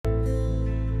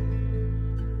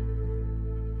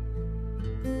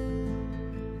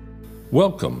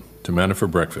Welcome to Manna for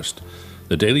Breakfast,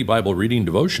 the daily Bible reading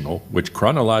devotional which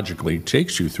chronologically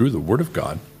takes you through the Word of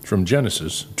God from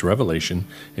Genesis to Revelation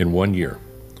in 1 year.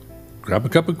 Grab a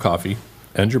cup of coffee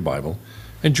and your Bible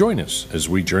and join us as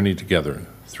we journey together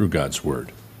through God's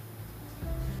Word.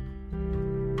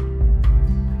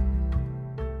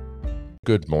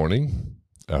 Good morning.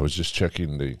 I was just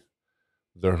checking the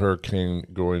hurricane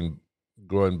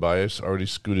going by us, already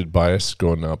scooted by us,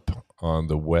 going up on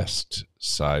the west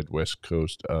side, west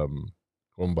coast,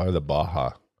 going by the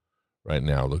Baja right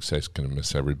now. Looks like it's going to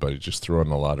miss everybody, just throwing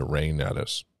a lot of rain at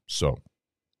us. So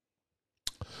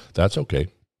that's okay.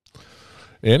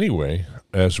 Anyway,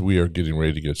 as we are getting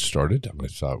ready to get started, I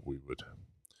thought we would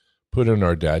put in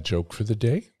our dad joke for the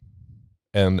day.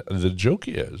 And the joke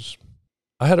is,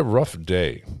 I had a rough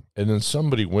day, and then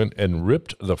somebody went and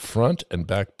ripped the front and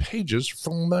back pages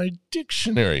from my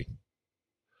dictionary.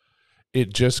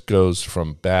 It just goes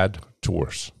from bad to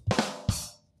worse.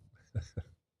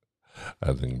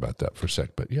 I think about that for a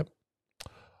sec, but yep.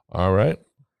 All right.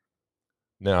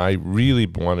 Now, I really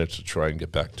wanted to try and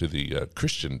get back to the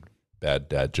Christian bad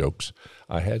dad jokes.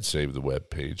 I had saved the web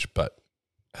page, but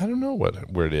I don't know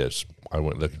where it is. I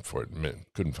went looking for it and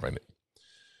couldn't find it.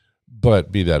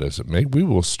 But be that as it may, we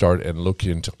will start and look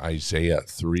into Isaiah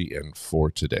 3 and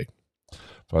 4 today.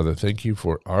 Father, thank you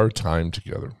for our time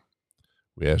together.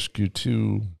 We ask you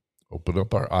to open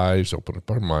up our eyes, open up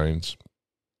our minds,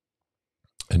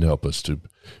 and help us to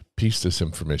piece this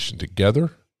information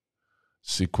together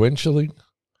sequentially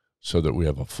so that we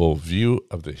have a full view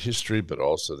of the history, but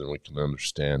also that we can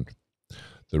understand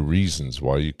the reasons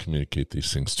why you communicate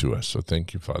these things to us. So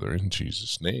thank you, Father, in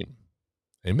Jesus' name.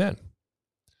 Amen.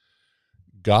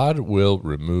 God will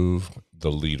remove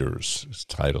the leaders. It's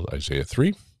titled Isaiah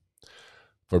 3.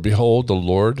 For behold, the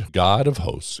Lord God of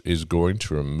hosts is going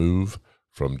to remove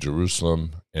from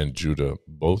Jerusalem and Judah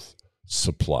both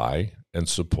supply and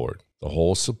support, the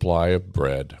whole supply of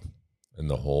bread and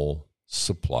the whole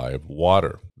supply of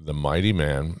water, the mighty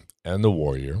man and the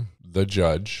warrior, the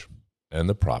judge and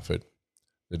the prophet,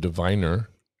 the diviner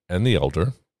and the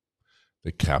elder,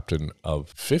 the captain of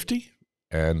 50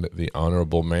 and the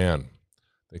honorable man,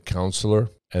 the counselor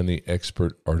and the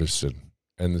expert artisan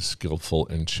and the skillful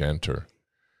enchanter.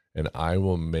 And I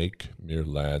will make mere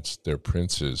lads their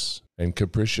princes, and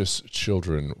capricious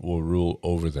children will rule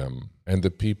over them, and the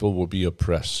people will be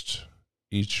oppressed,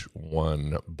 each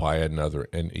one by another,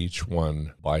 and each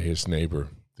one by his neighbor.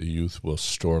 The youth will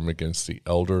storm against the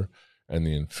elder, and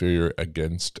the inferior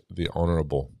against the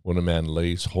honorable. When a man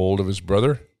lays hold of his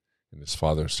brother in his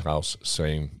father's house,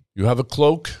 saying, You have a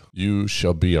cloak, you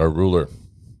shall be our ruler,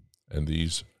 and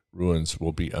these ruins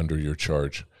will be under your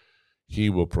charge. He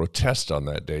will protest on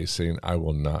that day, saying, I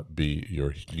will not be your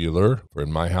healer, for in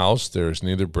my house there is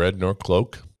neither bread nor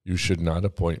cloak. You should not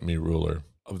appoint me ruler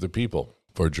of the people.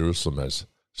 For Jerusalem has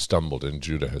stumbled and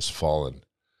Judah has fallen,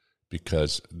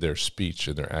 because their speech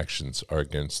and their actions are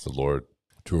against the Lord,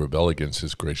 to rebel against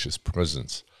his gracious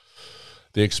presence.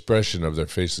 The expression of their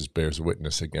faces bears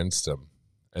witness against them,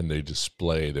 and they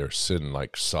display their sin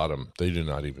like Sodom. They do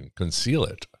not even conceal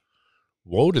it.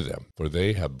 Woe to them, for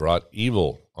they have brought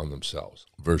evil on themselves.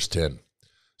 Verse 10,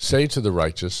 Say to the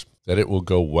righteous that it will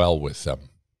go well with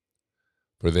them,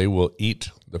 for they will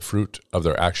eat the fruit of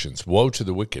their actions. Woe to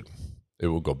the wicked, it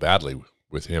will go badly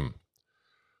with him,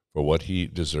 for what he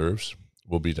deserves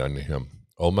will be done to him.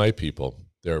 O my people,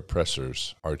 their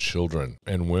oppressors are children,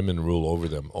 and women rule over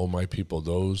them. O my people,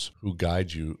 those who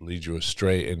guide you lead you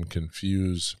astray and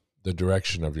confuse the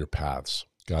direction of your paths.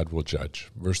 God will judge.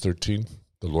 Verse 13,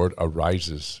 The Lord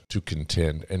arises to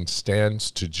contend and stands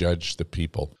to judge the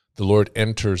people. The Lord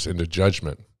enters into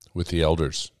judgment with the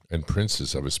elders and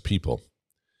princes of his people.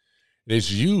 It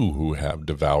is you who have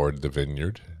devoured the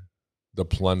vineyard. The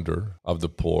plunder of the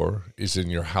poor is in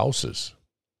your houses.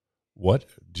 What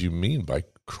do you mean by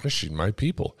crushing my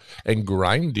people and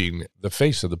grinding the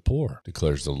face of the poor,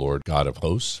 declares the Lord God of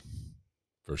hosts?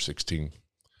 Verse 16.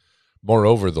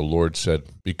 Moreover, the Lord said,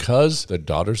 Because the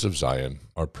daughters of Zion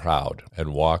are proud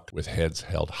and walk with heads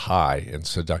held high and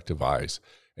seductive eyes,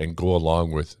 and go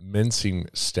along with mincing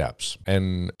steps,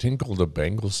 and tinkle the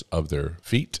bangles of their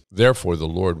feet, therefore the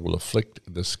Lord will afflict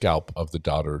the scalp of the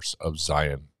daughters of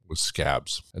Zion with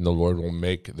scabs, and the Lord will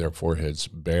make their foreheads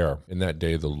bare. In that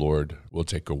day the Lord will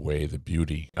take away the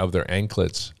beauty of their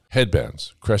anklets,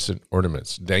 headbands, crescent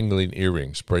ornaments, dangling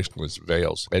earrings, bracelets,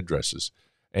 veils, headdresses,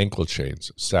 ankle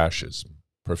chains, sashes,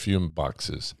 perfume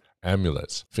boxes,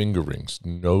 amulets, finger rings,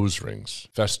 nose rings,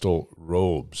 festal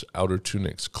robes, outer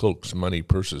tunics, cloaks, money,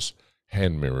 purses,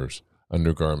 hand mirrors,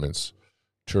 undergarments,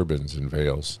 turbans, and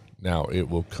veils. Now it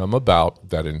will come about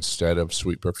that instead of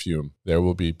sweet perfume, there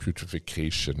will be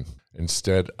putrefaction.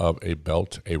 Instead of a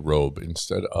belt, a robe.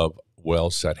 Instead of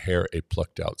well-set hair, a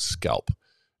plucked-out scalp.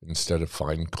 Instead of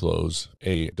fine clothes,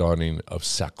 a donning of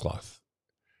sackcloth.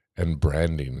 And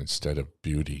branding instead of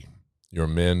beauty. Your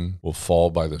men will fall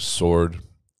by the sword,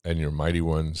 and your mighty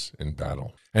ones in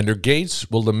battle. And her gates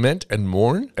will lament and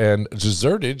mourn, and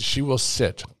deserted she will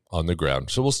sit on the ground.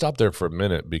 So we'll stop there for a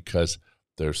minute because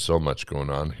there's so much going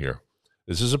on here.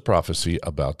 This is a prophecy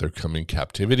about their coming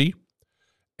captivity,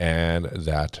 and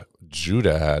that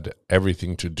Judah had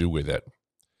everything to do with it,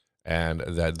 and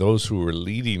that those who were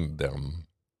leading them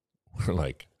were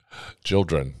like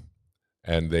children,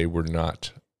 and they were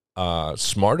not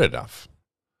smart enough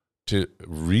to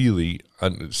really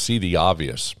see the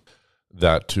obvious,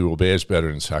 that to obey is better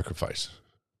than sacrifice,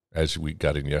 as we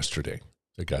got in yesterday.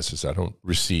 The guy says, I don't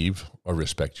receive or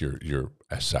respect your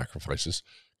sacrifices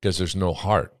because there's no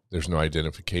heart. There's no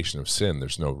identification of sin.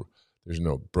 There's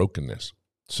no brokenness.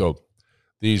 So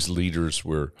these leaders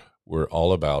were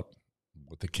all about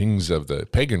what the kings of the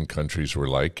pagan countries were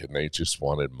like, and they just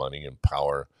wanted money and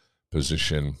power,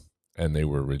 position, and they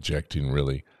were rejecting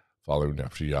really following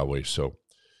after Yahweh. So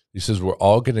he says, we're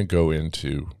all going to go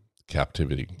into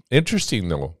captivity. Interesting,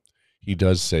 though, he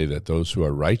does say that those who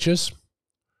are righteous,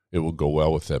 it will go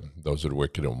well with them. Those that are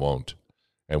wicked, it won't.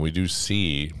 And we do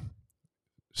see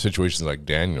situations like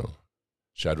Daniel,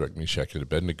 Shadrach, Meshach, and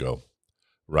Abednego,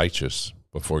 righteous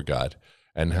before God,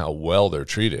 and how well they're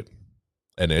treated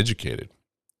and educated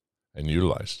and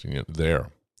utilized there.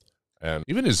 And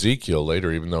even Ezekiel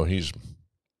later, even though he's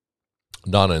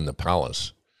not in the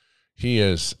palace, he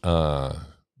is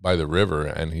by the river,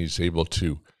 and he's able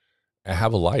to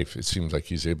have a life. It seems like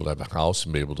he's able to have a house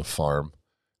and be able to farm,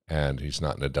 and he's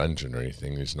not in a dungeon or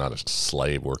anything. He's not a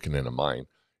slave working in a mine.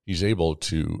 He's able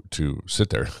to sit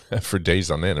there for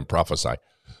days on end and prophesy.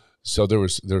 So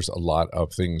there's a lot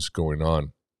of things going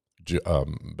on.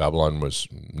 Babylon was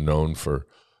known for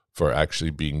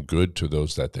actually being good to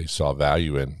those that they saw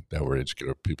value in, that were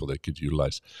educated people they could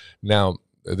utilize. Now,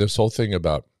 this whole thing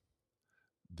about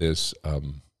this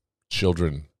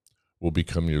children will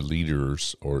become your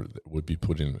leaders, or would be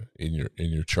put in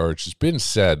your charge. It's been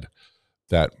said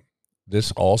that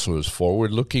this also is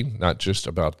forward-looking, not just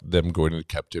about them going into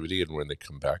captivity and when they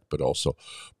come back, but also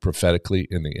prophetically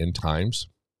in the end times,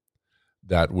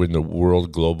 that when the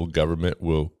world global government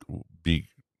will be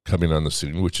coming on the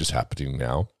scene, which is happening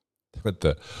now, that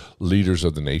the leaders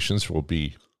of the nations will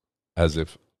be as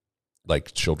if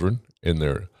like children in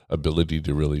their ability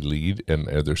to really lead. And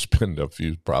there's been a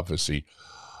few prophecy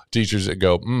teachers that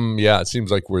go, yeah, it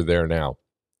seems like we're there now.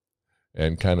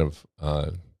 And kind of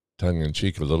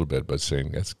tongue-in-cheek a little bit, but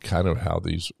saying that's kind of how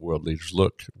these world leaders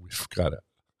look.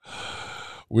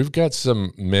 We've got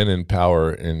some men in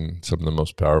power in some of the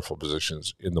most powerful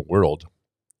positions in the world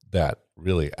that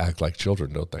really act like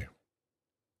children, don't they?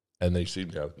 And they seem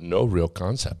to have no real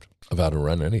concept of how to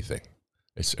run anything.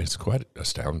 It's quite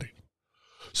astounding.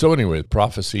 So anyway,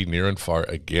 prophecy near and far,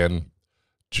 again,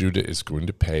 Judah is going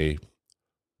to pay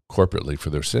corporately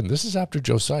for their sin. This is after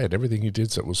Josiah and everything he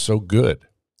did that was so good,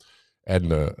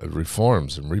 and the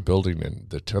reforms and rebuilding and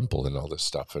the temple and all this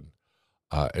stuff.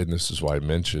 And this is why I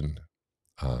mentioned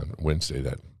on Wednesday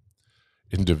that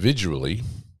individually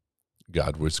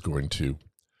God was going to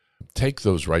take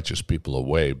those righteous people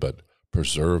away, but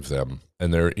preserve them.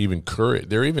 And they're even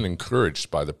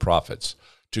encouraged by the prophets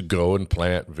to go and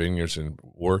plant vineyards and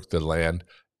work the land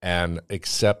and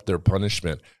accept their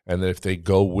punishment. And that if they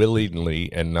go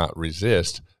willingly and not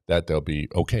resist, that they'll be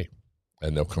okay.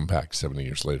 And they'll come back 70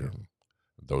 years later.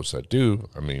 Those that do,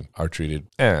 are treated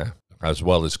as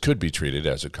well as could be treated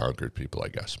as a conquered people, I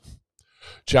guess.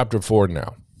 Chapter 4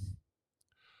 now.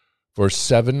 For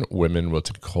 7 women will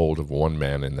take hold of one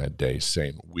man in that day,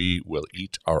 saying, we will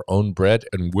eat our own bread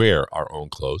and wear our own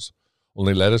clothes.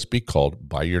 Only let us be called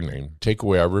by your name. Take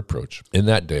away our reproach. In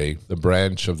that day, the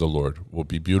branch of the Lord will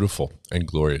be beautiful and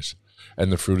glorious,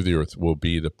 and the fruit of the earth will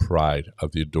be the pride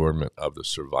of the adornment of the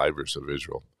survivors of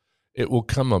Israel. It will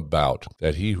come about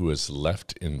that he who is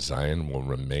left in Zion will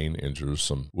remain in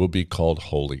Jerusalem, will be called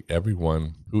holy,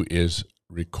 everyone who is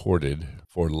recorded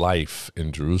for life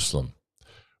in Jerusalem.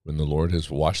 When the Lord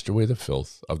has washed away the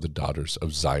filth of the daughters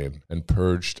of Zion and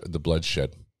purged the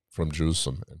bloodshed from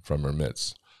Jerusalem and from her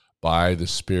midst, by the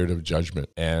spirit of judgment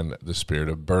and the spirit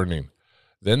of burning.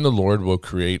 Then the Lord will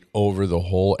create over the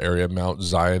whole area of Mount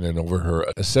Zion and over her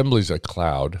assemblies a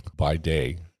cloud by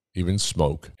day, even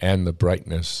smoke, and the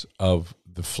brightness of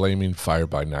the flaming fire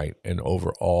by night, and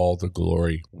over all the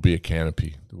glory will be a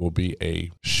canopy. There will be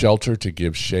a shelter to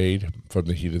give shade from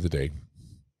the heat of the day,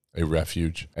 a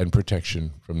refuge and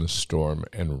protection from the storm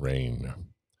and rain.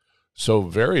 So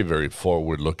very, very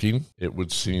forward-looking. It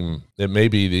would seem it may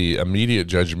be the immediate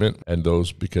judgment, and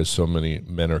those because so many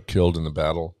men are killed in the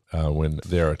battle when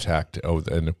they're attacked. Oh,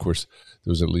 and of course,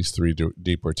 there was at least 3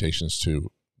 deportations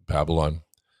to Babylon,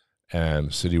 and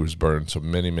the city was burned. So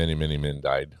many, many, many men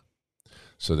died.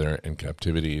 So they're in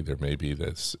captivity. There may be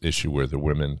this issue where the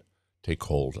women take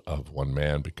hold of one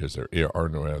man because there are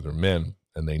no other men,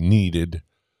 and they needed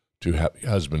to have a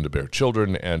husband to bear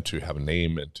children and to have a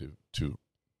name and to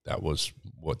that was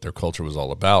what their culture was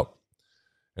all about,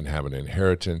 and have an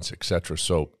inheritance, etc.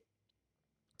 So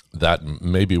that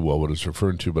may be what it's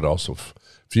referring to, but also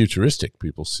futuristic.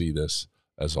 People see this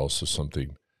as also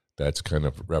something that's kind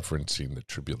of referencing the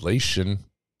tribulation,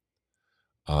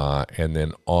 and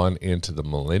then on into the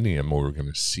millennium, where we're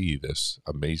going to see this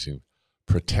amazing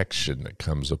protection that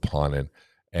comes upon it,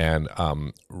 and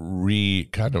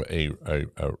kind of a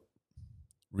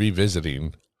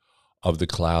revisiting of the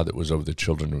cloud that was over the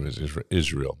children of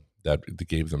Israel, that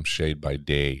gave them shade by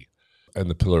day, and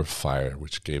the pillar of fire,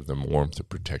 which gave them warmth and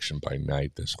protection by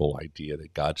night. This whole idea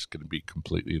that God's going to be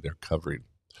completely their covering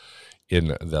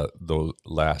in those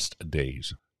last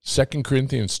days. 2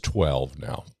 Corinthians 12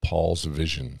 now, Paul's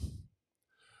vision.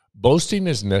 Boasting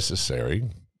is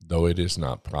necessary, though it is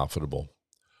not profitable.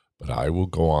 But I will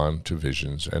go on to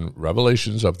visions and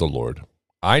revelations of the Lord.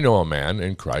 I know a man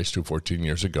in Christ who 14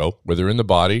 years ago, whether in the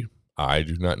body, I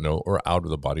do not know, or out of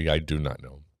the body, I do not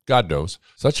know. God knows,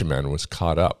 such a man was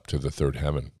caught up to the third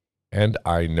heaven. And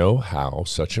I know how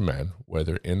such a man,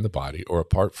 whether in the body or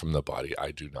apart from the body,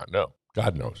 I do not know.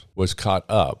 God knows, was caught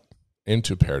up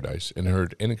into paradise and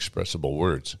heard inexpressible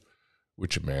words,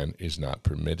 which a man is not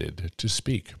permitted to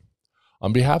speak.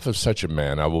 On behalf of such a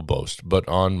man I will boast, but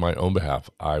on my own behalf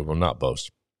I will not boast,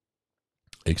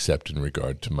 except in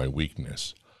regard to my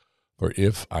weakness. For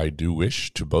if I do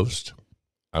wish to boast,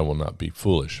 I will not be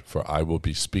foolish, for I will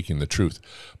be speaking the truth.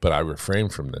 But I refrain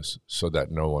from this, so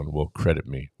that no one will credit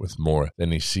me with more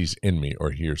than he sees in me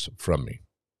or hears from me.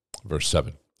 Verse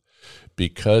 7.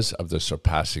 Because of the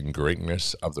surpassing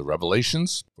greatness of the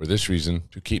revelations, for this reason,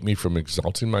 to keep me from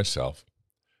exalting myself,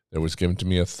 there was given to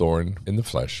me a thorn in the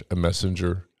flesh, a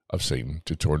messenger of Satan,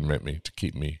 to torment me, to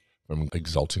keep me from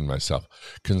exalting myself.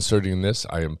 Concerning this,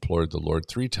 I implored the Lord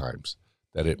 3 times,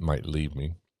 that it might leave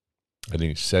me. And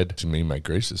he said to me, my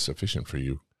grace is sufficient for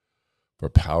you, for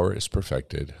power is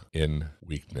perfected in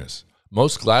weakness.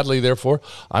 Most gladly, therefore,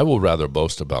 I will rather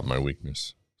boast about my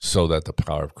weakness, so that the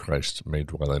power of Christ may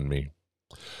dwell in me.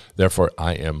 Therefore,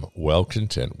 I am well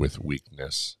content with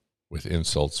weakness, with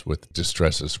insults, with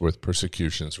distresses, with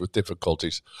persecutions, with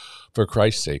difficulties, for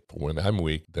Christ's sake. When I'm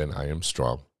weak, then I am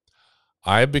strong.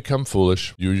 I have become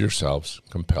foolish. You yourselves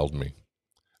compelled me.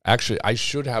 Actually, I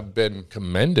should have been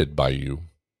commended by you,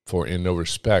 for in no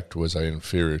respect was I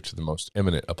inferior to the most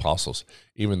eminent apostles,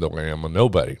 even though I am a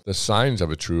nobody. The signs of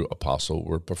a true apostle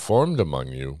were performed among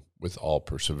you with all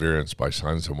perseverance by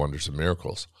signs and wonders and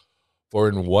miracles. For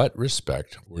in what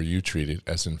respect were you treated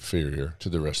as inferior to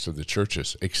the rest of the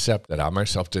churches, except that I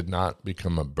myself did not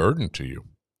become a burden to you?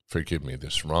 Forgive me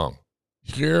this wrong.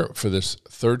 Here, for this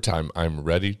 3rd time, I am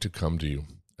ready to come to you,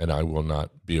 and I will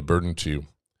not be a burden to you.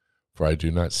 For I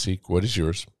do not seek what is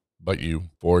yours, but you.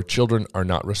 For children are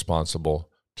not responsible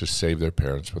to save their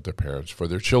parents, but their parents for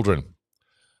their children.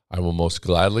 I will most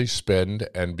gladly spend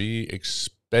and be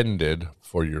expended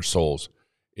for your souls.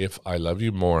 If I love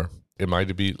you more, am I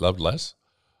to be loved less?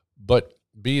 But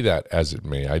be that as it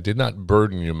may, I did not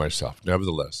burden you myself.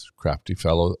 Nevertheless, crafty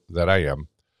fellow that I am,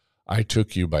 I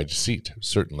took you by deceit.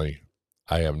 Certainly,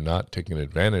 I have not taken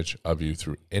advantage of you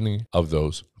through any of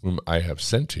those whom I have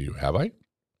sent to you, have I?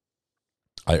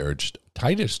 I urged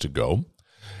Titus to go,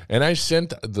 and I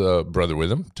sent the brother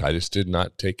with him. Titus did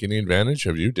not take any advantage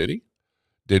of you, did he?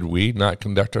 Did we not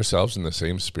conduct ourselves in the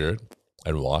same spirit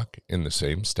and walk in the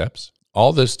same steps?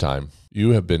 All this time,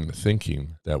 you have been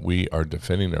thinking that we are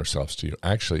defending ourselves to you.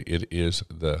 Actually, it is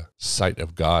the sight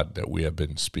of God that we have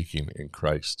been speaking in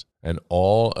Christ, and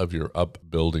all of your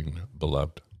upbuilding,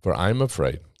 beloved. For I am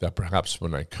afraid that perhaps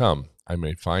when I come, I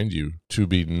may find you to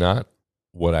be not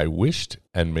what I wished,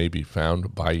 and may be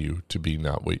found by you to be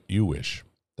not what you wish.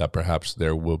 That perhaps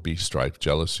there will be strife,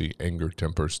 jealousy, anger,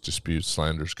 tempers, disputes,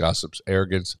 slanders, gossips,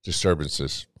 arrogance,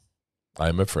 disturbances. I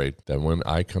am afraid that when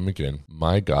I come again,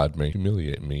 my God may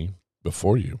humiliate me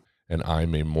before you, and I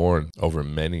may mourn over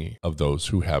many of those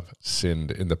who have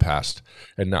sinned in the past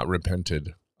and not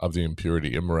repented of the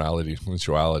impurity, immorality,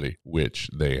 sensuality which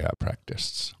they have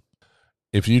practiced.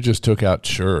 If you just took out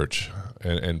church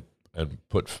and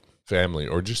put family,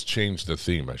 or just change the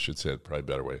theme, I should say, probably a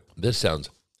better way. This sounds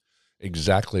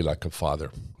exactly like a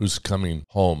father who's coming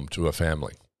home to a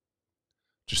family,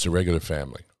 just a regular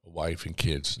family, a wife and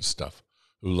kids and stuff,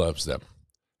 who loves them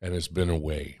and has been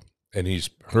away. And he's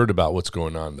heard about what's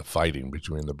going on, the fighting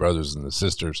between the brothers and the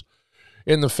sisters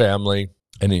in the family.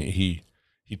 And he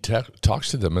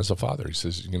talks to them as a father. He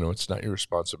says, it's not your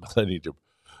responsibility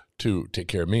to take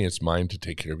care of me. It's mine to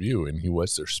take care of you. And he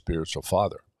was their spiritual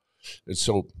father. And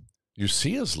so you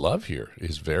see his love here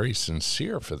is very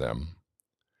sincere for them.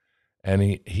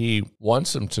 And he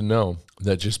wants them to know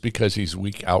that just because he's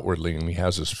weak outwardly and he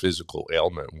has this physical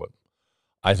ailment, what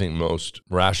I think most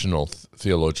rational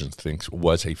theologians think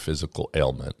was a physical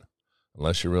ailment.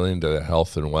 Unless you're really into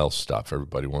health and wealth stuff,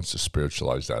 everybody wants to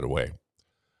spiritualize that away.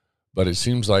 But it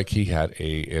seems like he had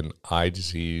an eye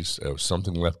disease,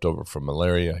 something left over from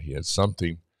malaria. He had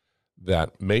something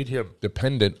that made him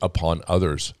dependent upon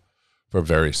others for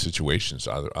various situations,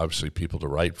 obviously people to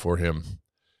write for him,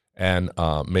 and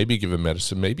maybe give him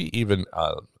medicine, maybe even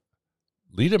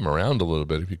lead him around a little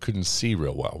bit if he couldn't see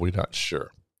real well. We're not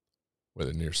sure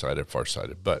whether nearsighted or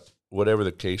farsighted. But whatever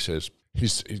the case is,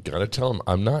 he's got to tell him,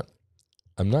 I'm not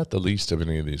the least of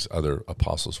any of these other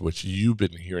apostles, which you've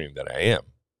been hearing that I am.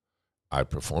 I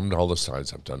performed all the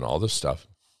signs. I've done all this stuff.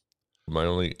 My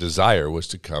only desire was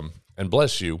to come and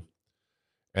bless you.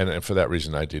 And for that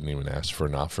reason, I didn't even ask for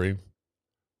an offering,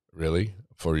 really,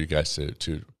 for you guys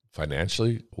to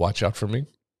financially watch out for me.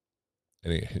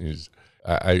 And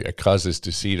I caused this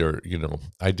deceit, or,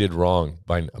 I did wrong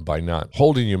by not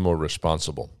holding you more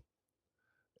responsible.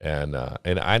 And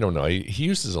I don't know. He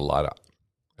uses a lot of,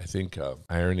 I think,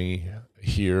 irony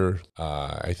here.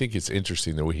 I think it's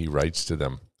interesting the way he writes to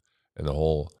them and the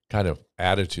whole kind of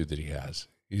attitude that he has.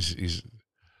 He's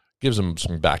gives them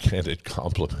some backhanded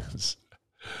compliments.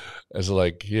 As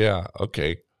like, yeah,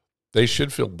 okay. They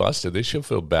should feel busted. They should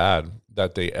feel bad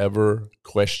that they ever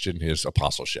question his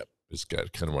apostleship, is kind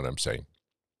of what I'm saying.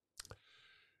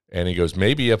 And he goes,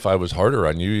 maybe if I was harder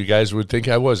on you, you guys would think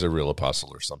I was a real apostle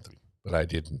or something, but I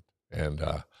didn't. And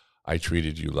I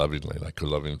treated you lovingly, like a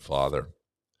loving father.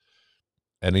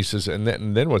 And he says, and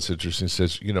then what's interesting, he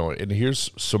says, and here's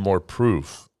some more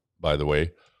proof, by the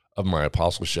way, of my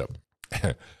apostleship.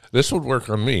 This would work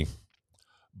on me.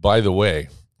 By the way,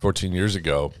 14 years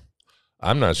ago,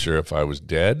 I'm not sure if I was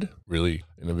dead, really,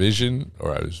 in a vision,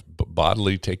 or I was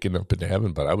bodily taken up into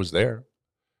heaven, but I was there,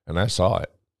 and I saw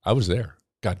it. I was there.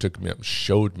 God took me up and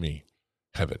showed me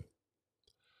heaven.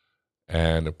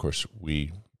 And, of course,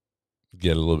 we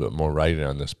get a little bit more writing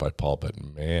on this by Paul, but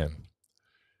man,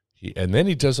 and then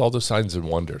he does all the signs and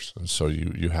wonders. And so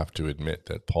you have to admit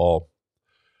that Paul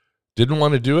didn't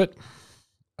want to do it.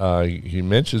 He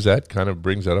mentions that, kind of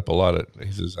brings that up a lot.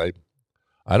 He says,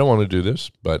 I don't want to do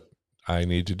this, but I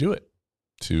need to do it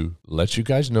to let you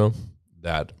guys know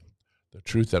that the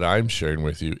truth that I'm sharing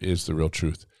with you is the real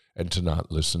truth, and to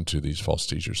not listen to these false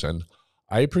teachers. And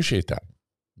I appreciate that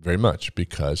very much,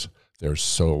 because there's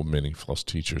so many false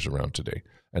teachers around today.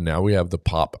 And now we have the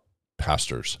pop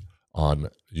pastors on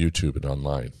YouTube and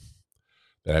online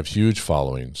that have huge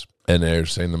followings, and they're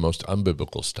saying the most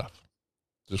unbiblical stuff,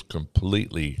 just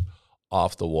completely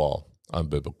off the wall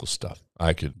unbiblical stuff.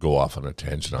 I could go off on a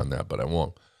tangent on that, but I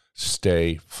won't.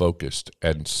 Stay focused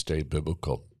and stay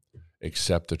biblical.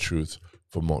 Accept the truth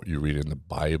from what you read in the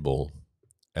Bible,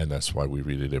 and that's why we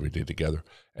read it every day together,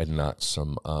 and not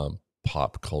some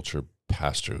pop culture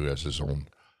pastor who has his own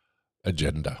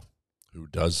agenda, who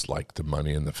does like the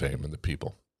money and the fame and the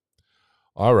people.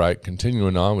 All right,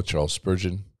 continuing on with Charles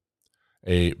Spurgeon.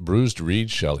 A bruised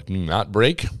reed shall he not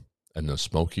break, and the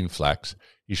smoking flax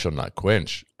he shall not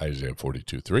quench. Isaiah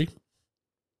 42:3.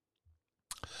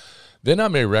 Then I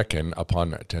may reckon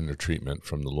upon tender treatment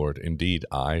from the Lord. Indeed,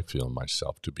 I feel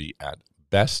myself to be at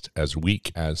best as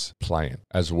weak as pliant,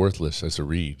 as worthless as a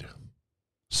reed.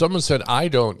 Someone said, I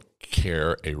don't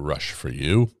care a rush for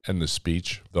you, and the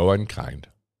speech, though unkind,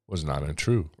 was not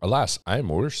untrue. Alas, I am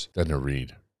worse than a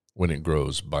reed when it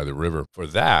grows by the river, for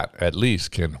that at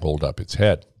least can hold up its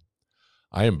head.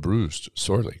 I am bruised,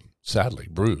 sorely, sadly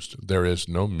bruised. There is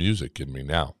no music in me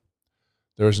now.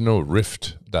 There is no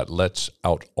rift that lets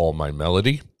out all my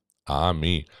melody. Ah,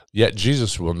 me. Yet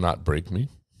Jesus will not break me,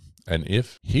 and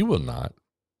if he will not,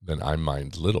 then I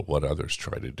mind little what others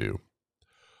try to do.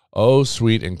 O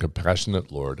sweet and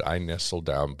compassionate Lord, I nestle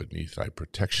down beneath thy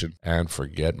protection and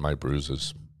forget my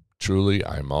bruises. Truly,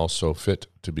 I am also fit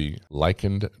to be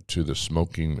likened to the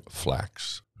smoking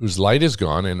flax, whose light is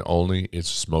gone and only its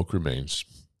smoke remains.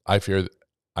 I fear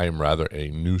I am rather a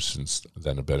nuisance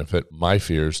than a benefit. My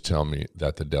fears tell me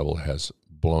that the devil has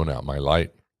blown out my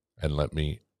light and let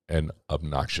me an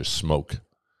obnoxious smoke,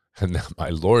 and that my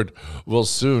Lord will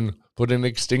soon put an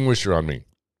extinguisher on me.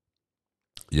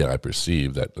 Yet I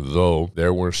perceive that though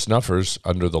there were snuffers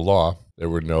under the law, there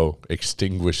were no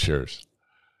extinguishers.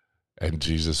 And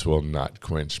Jesus will not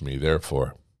quench me.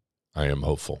 Therefore, I am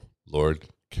hopeful. Lord,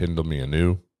 kindle me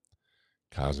anew,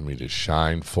 cause me to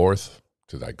shine forth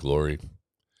to thy glory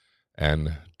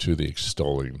and to the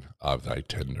extolling of thy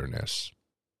tenderness.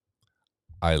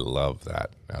 I love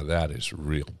that. Now that is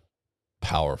real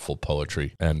powerful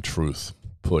poetry and truth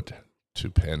put to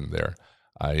pen there.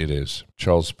 It is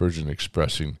Charles Spurgeon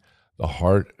expressing the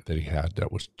heart that he had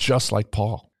that was just like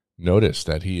Paul. Notice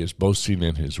that he is boasting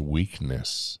in his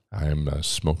weakness. I am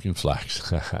smoking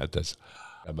flax.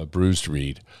 I'm a bruised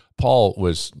reed. Paul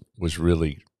was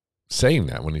really saying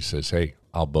that when he says, hey,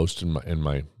 I'll boast in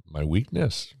my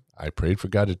weakness. I prayed for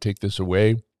God to take this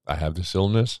away. I have this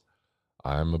illness.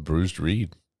 I'm a bruised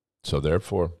reed. So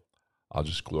therefore, I'll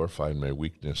just glorify in my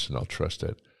weakness, and I'll trust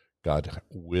that God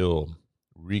will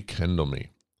rekindle me.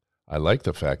 I like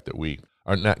the fact that we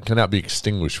cannot be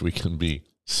extinguished. We can be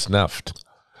snuffed.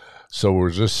 So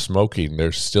we're just smoking.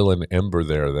 There's still an ember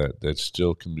there that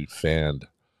still can be fanned.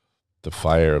 The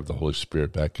fire of the Holy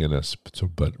Spirit back in us.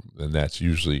 And that's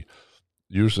usually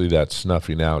that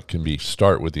snuffing out can be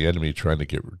start with the enemy trying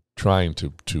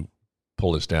to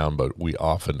pull us down, but we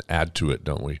often add to it,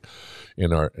 don't we?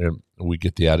 And we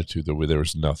get the attitude that there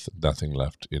was nothing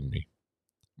left in me.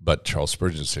 But Charles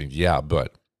Spurgeon is saying, yeah,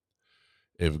 but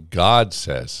if God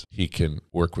says he can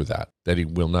work with that he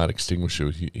will not extinguish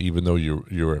you, even though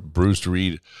you're a bruised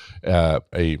reed,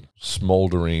 a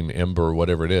smoldering ember,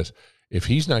 whatever it is, if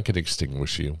he's not going to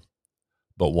extinguish you,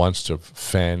 but wants to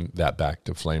fan that back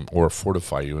to flame or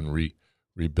fortify you and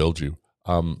rebuild you,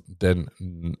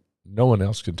 then no one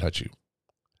else can touch you,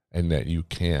 and that you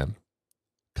can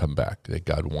come back, that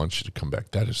God wants you to come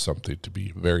back. That is something to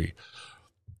be very,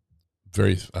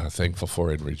 very thankful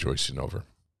for and rejoicing over,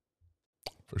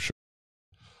 for sure.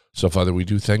 So, Father, we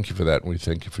do thank you for that, and we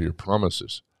thank you for your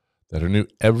promises that are new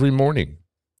every morning,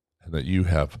 and that you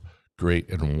have great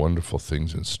and wonderful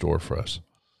things in store for us.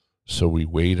 So we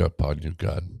wait upon you,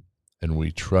 God, and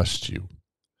we trust you.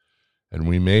 And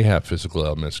we may have physical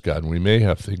ailments, God, and we may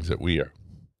have things that we are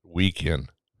weak in.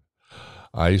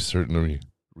 I certainly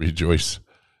rejoice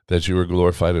that you are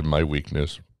glorified in my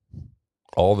weakness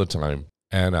all the time.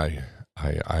 And I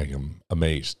am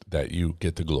amazed that you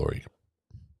get the glory.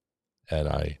 And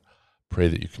I pray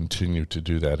that you continue to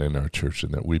do that in our church,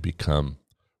 and that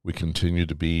we continue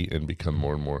to be and become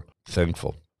more and more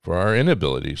thankful for our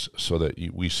inabilities, so that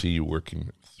we see you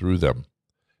working through them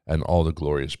and all the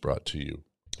glory is brought to you.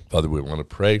 Father, we want to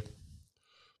pray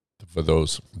for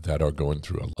those that are going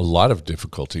through a lot of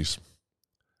difficulties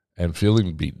and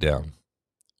feeling beat down,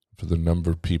 for the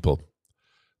number of people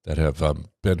that have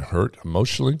been hurt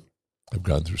emotionally, have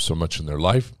gone through so much in their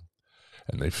life,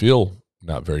 and they feel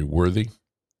not very worthy,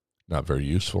 not very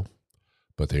useful,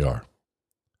 but they are,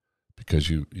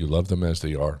 because you love them as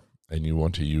they are, and you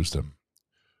want to use them.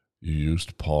 You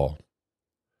used Paul.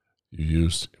 You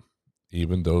used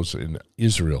even those in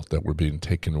Israel that were being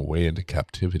taken away into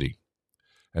captivity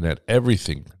and had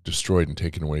everything destroyed and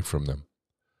taken away from them.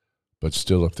 But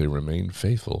still, if they remained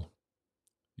faithful,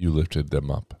 you lifted them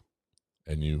up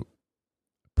and you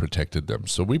protected them.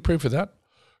 So we pray for that,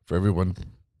 for everyone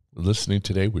listening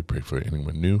today. We pray for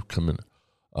anyone new coming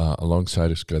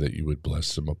alongside us, God, that you would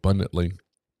bless them abundantly,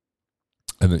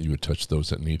 and that you would touch those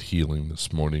that need healing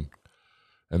this morning,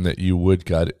 and that you would,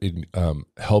 God,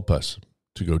 help us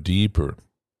to go deeper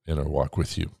in our walk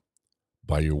with you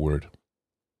by your word.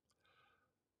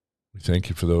 We thank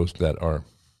you for those that are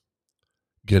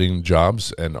getting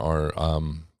jobs and are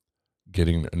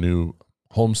getting new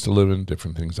homes to live in,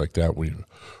 different things like that. We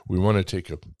want to take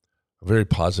a very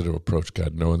positive approach,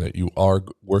 God, knowing that you are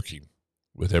working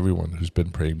with everyone who's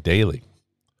been praying daily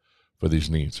for these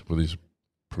needs, for these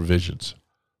provisions,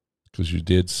 because you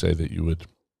did say that you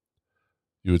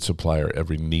would supply our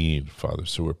every need, Father.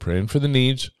 So we're praying for the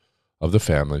needs of the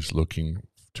families looking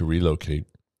to relocate,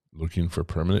 looking for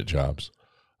permanent jobs,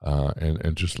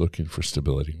 and just looking for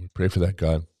stability. We pray for that,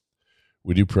 God.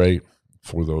 We do pray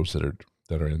for those that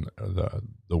are in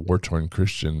the war-torn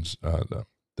Christians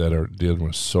that are dealing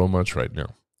with so much right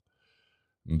now.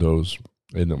 And those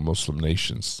in the Muslim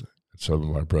nations, some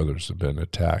of our brothers have been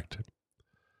attacked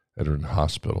and are in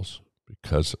hospitals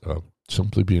because of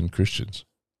simply being Christians.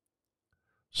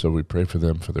 So we pray for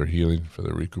them, for their healing, for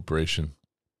their recuperation,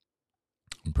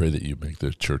 and pray that you make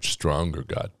the church stronger,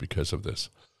 God, because of this.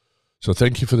 So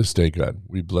thank you for this day, God.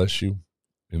 We bless you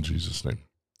in Jesus' name.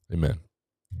 Amen.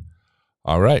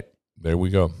 All right, there we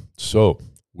go. So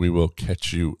we will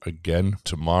catch you again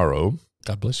tomorrow.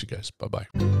 God bless you guys.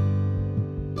 Bye-bye.